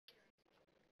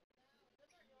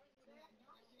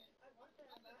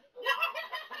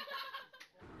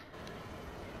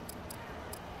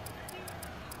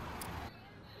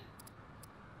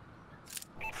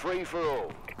Free for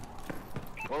all.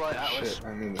 All right, Atlas. Shit,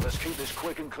 I mean, Let's keep this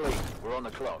quick and clean. We're on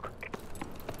the clock.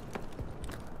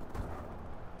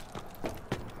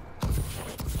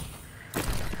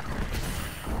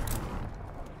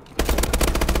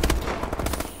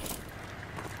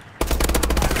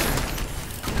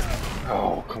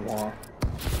 oh, come on.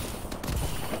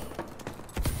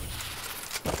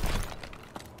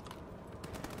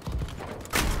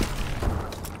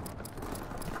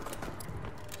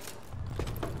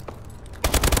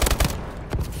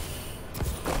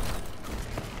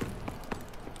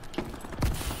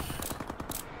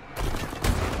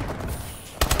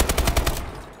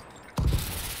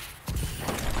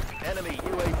 Enemy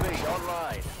UAV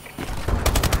online.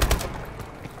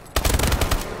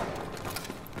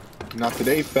 Not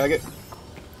today, faggot.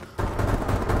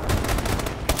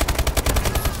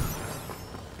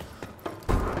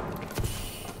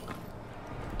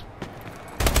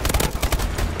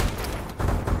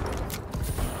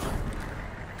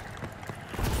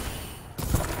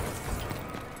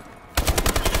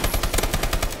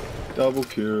 Double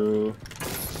kill.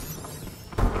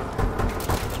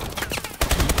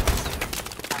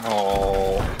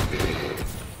 Oh.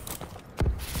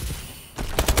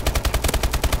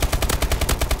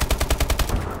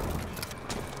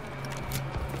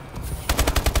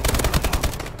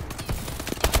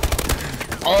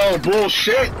 Oh,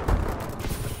 bullshit!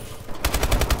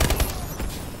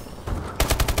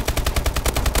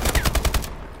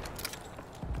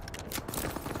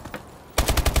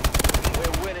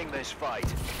 We're winning this fight.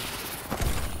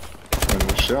 I'm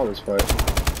gonna shell this fight.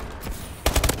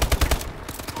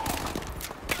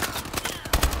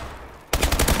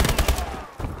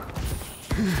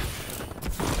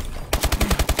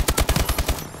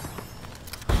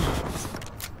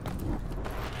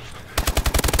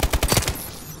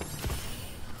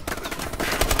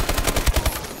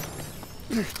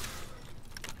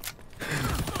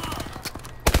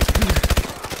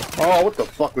 Oh, what the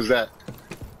fuck was that?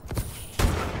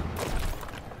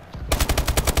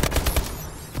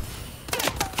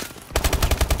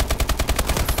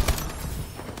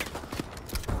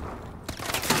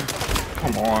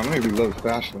 Come on, maybe reload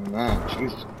faster than that.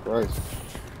 Jesus Christ.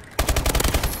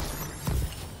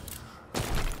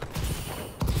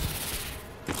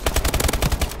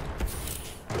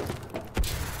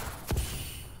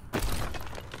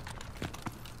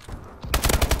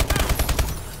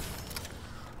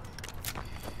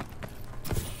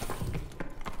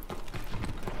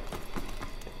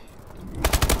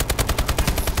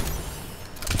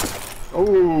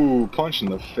 Oh, punch in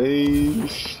the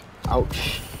face.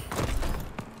 Ouch.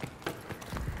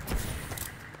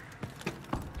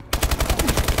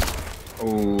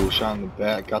 Oh, shot in the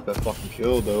back. Got that fucking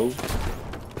kill though.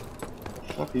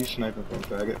 The fuck are you sniping from,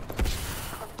 faggot?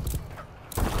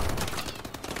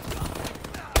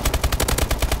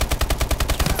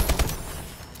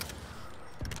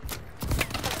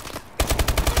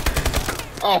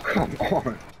 Oh, come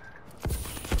on.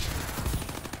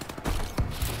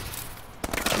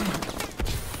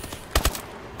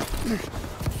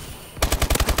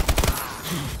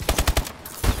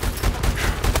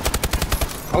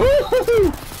 Oh!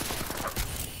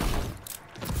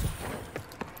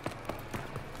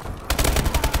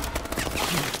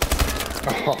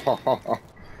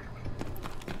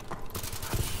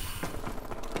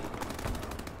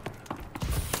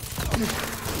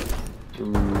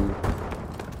 Ooh.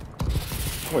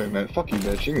 Wait a minute, fuck you,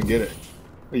 bitch. You can get it.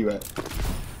 Where you at?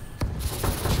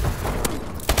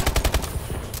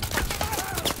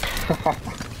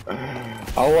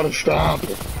 I want to stomp.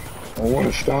 I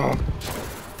want to stomp.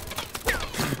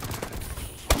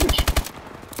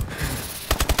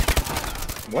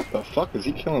 What the fuck is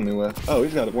he killing me with? Oh,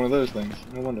 he's got one of those things.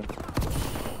 No wonder.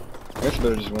 I guess I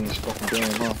better just win this fucking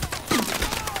game, huh?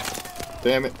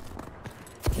 Damn it.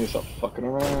 He's stop fucking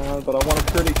around, but I want a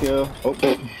pretty kill. Oh,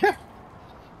 oh.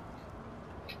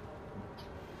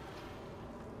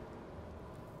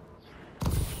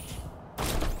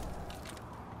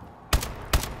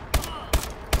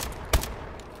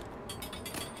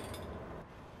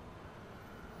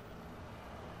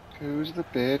 Who's the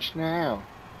bitch now?